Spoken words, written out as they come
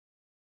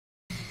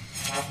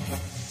Hi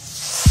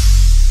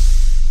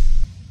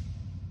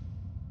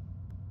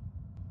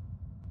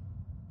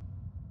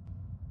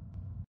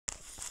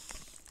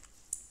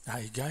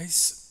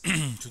guys,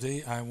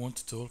 today I want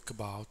to talk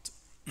about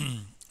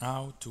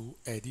how to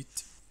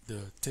edit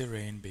the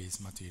terrain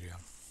based material.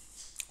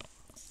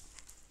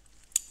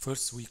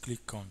 First we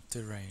click on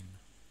terrain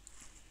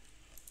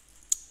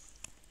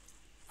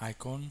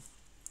icon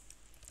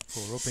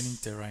for opening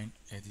terrain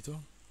editor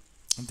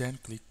and then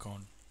click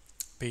on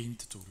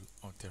paint tool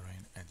on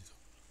terrain editor.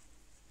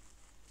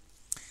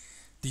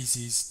 This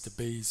is the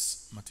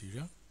base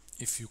material.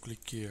 If you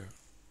click here,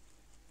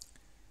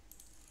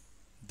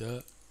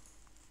 the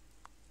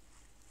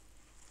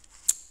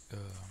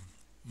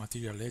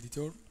material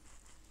editor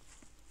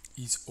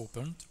is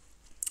opened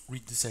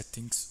with the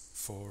settings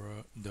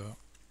for the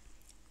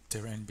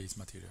terrain based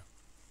material.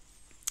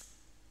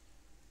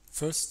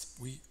 First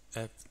we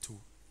have to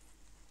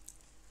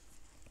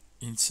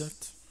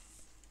insert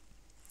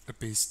a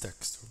base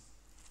texture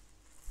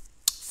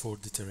for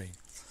the terrain.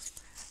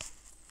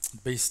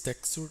 Base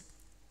texture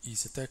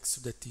is a texture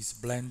that is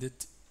blended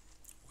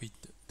with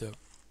the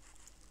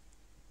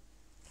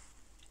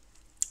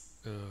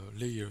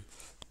layer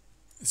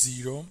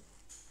 0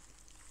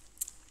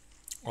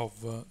 of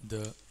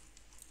the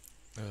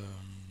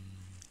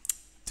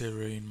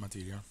terrain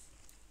material.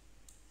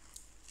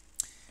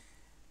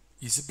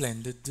 Is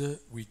blended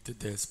with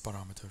these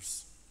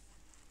parameters.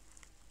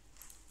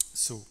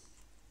 So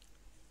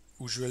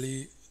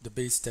usually the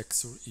base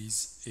texture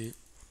is a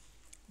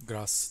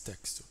grass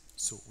texture,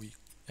 so we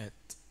add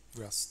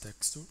grass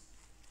texture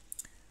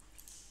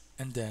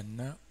and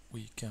then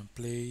we can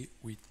play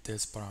with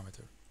this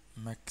parameter: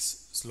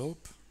 max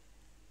slope,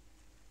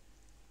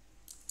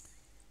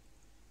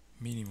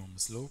 minimum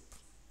slope,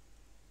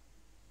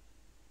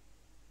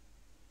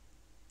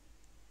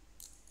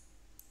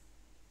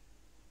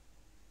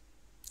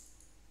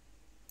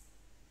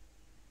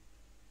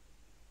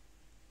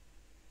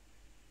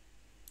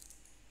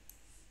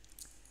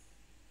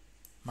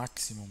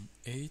 maximum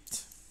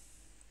 8,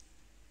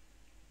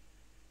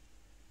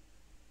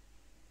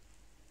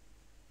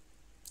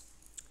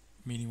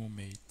 minimum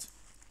 8.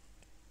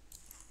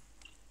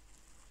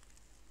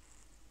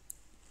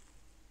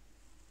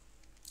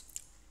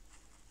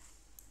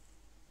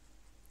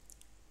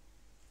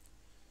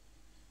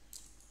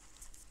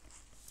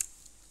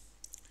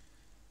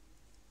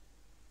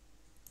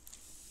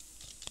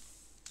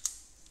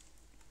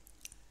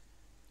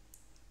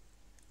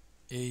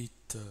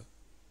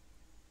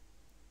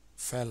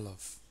 Fell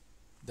off.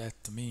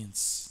 That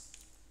means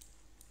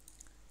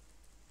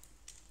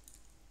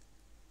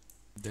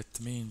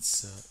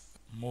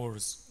more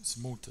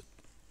smoothed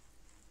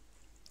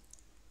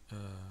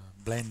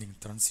blending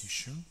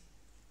transition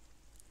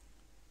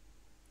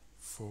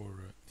for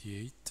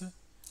the 8,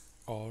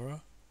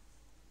 or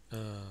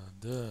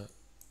the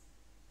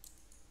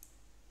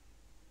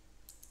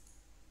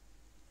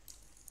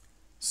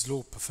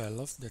slope fell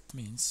off. That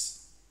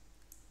means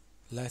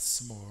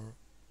more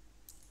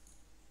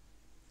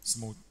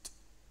smooth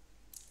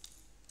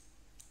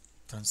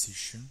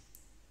transition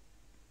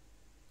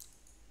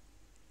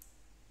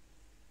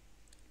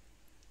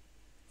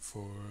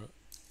for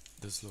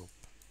the slope.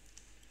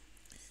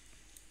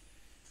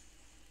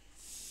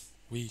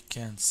 We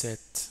can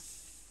set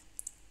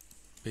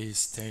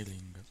base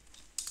tiling,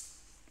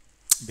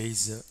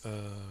 base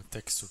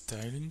texture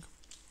tiling.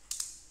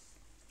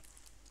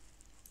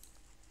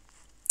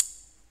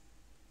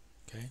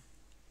 Okay.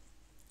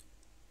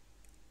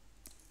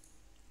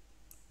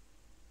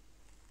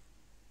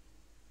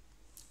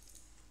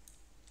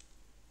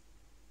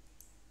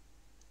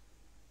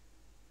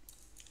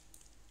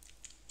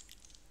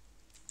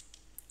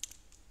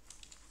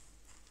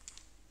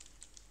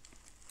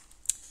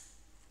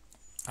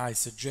 I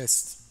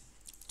suggest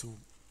to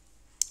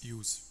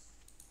use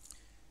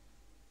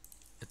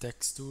a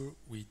texture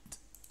with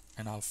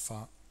an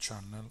alpha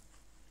channel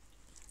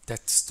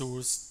that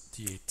stores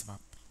the 8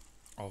 map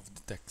of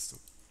the texture.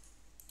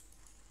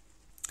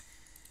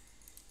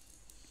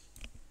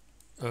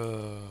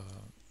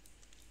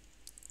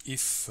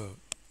 If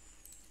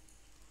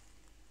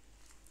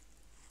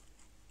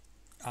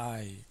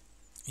I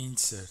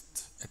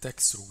insert a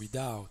texture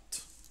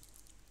without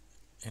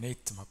an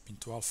 8 map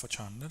into alpha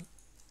channel,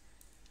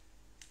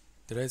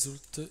 the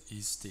result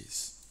is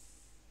this.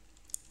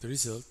 The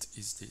result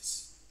is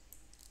this.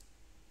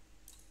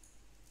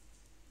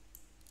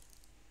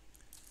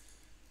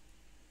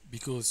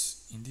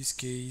 Because in this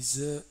case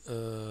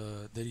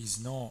there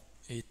is no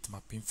 8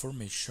 map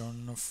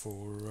information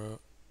for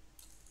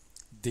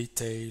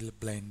detail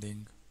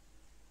blending.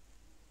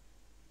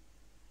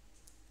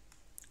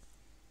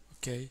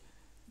 Okay,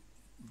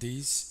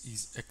 this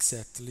is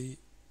exactly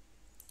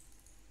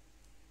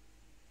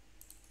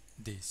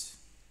this.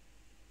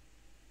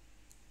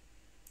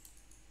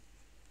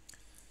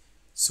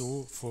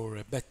 So for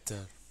a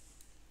better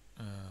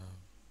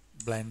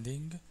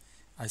blending,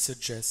 I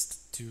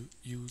suggest to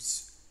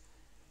use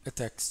a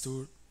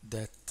texture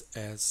that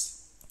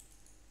has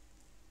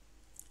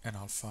an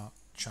alpha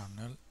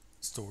channel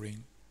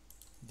storing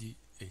the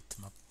 8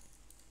 map.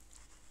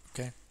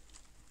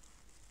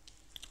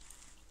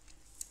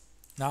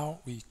 Now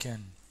we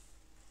can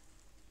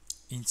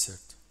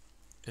insert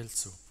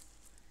also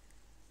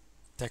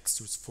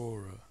textures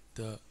for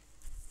the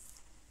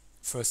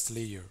first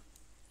layer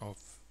of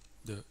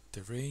the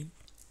terrain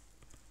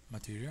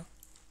material.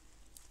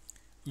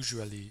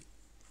 Usually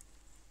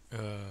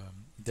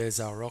these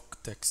are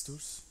rock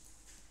textures.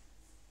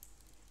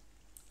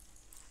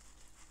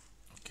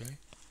 Okay,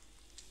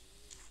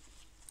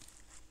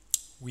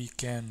 we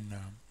can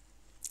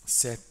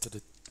set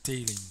the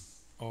tailing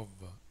of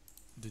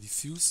the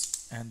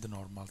diffuse and the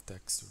normal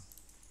texture.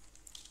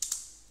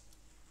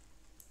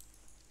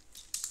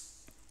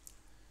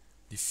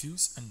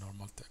 Diffuse and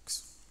normal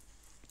texture.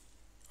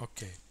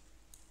 Okay.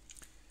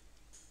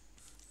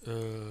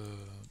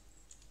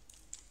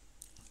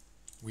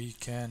 We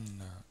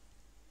can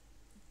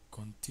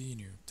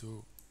continue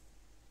to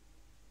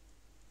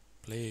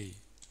play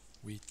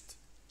with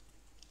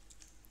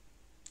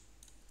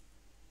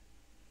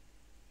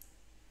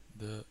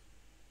the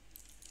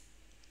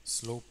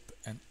slope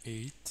and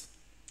height.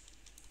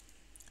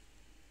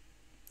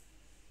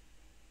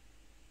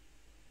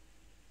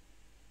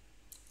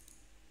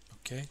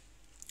 Okay.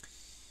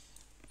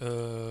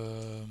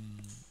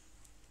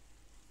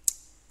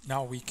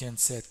 Now we can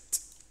set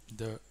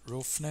the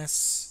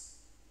roughness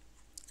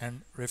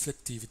and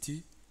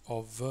reflectivity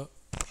of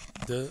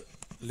the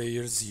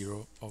layer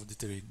 0 of the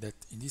terrain, that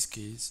in this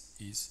case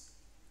is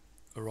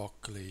a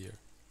rock layer.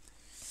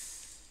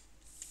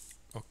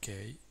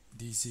 Okay,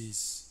 this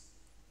is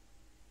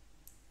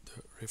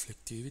the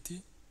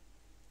reflectivity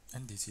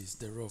and this is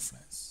the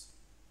roughness.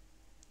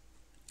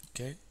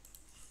 Okay,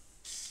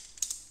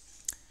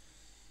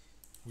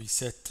 we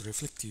set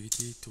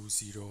reflectivity to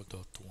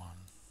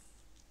 0.1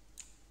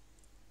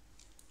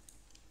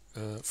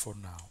 for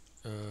now.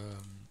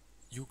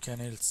 You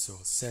can also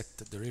set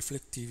the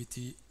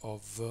reflectivity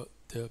of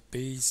the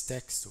base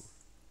texture,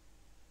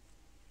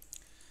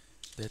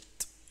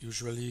 that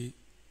usually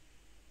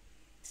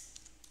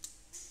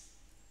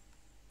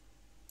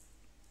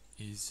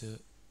is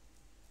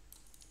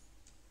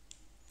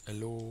a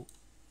low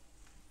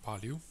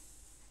value,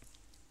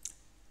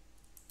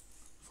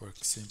 for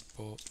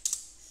example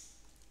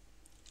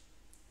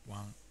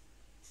 0.1,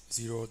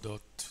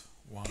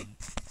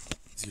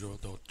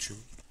 0.2.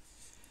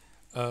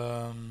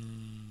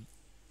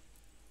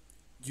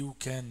 You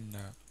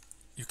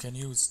can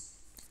use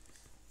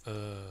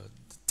the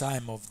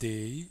time of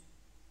day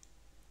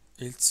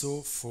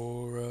also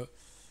for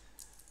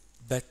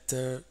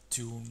better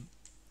tune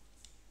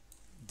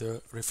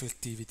the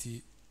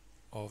reflectivity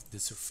of the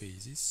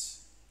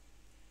surfaces.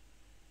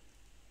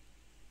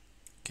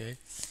 Okay,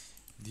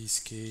 in this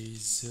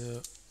case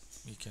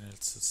we can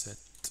also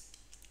set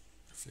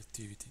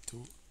reflectivity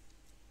to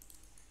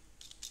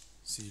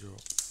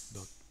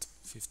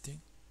 0.15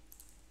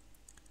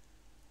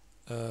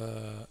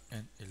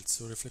 and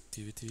also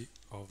reflectivity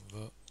of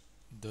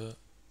the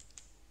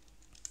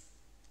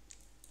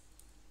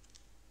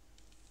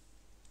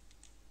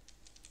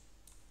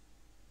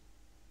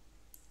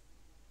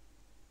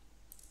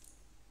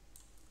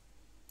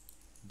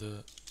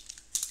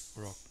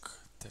rock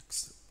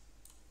texture.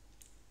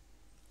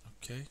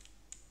 Okay,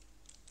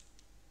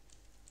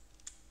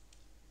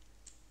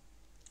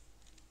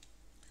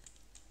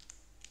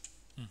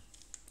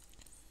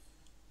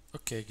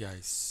 okay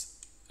guys,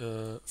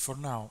 for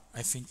now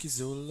I think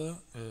is all.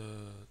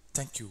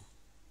 Thank you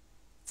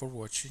for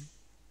watching.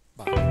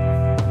 Bye.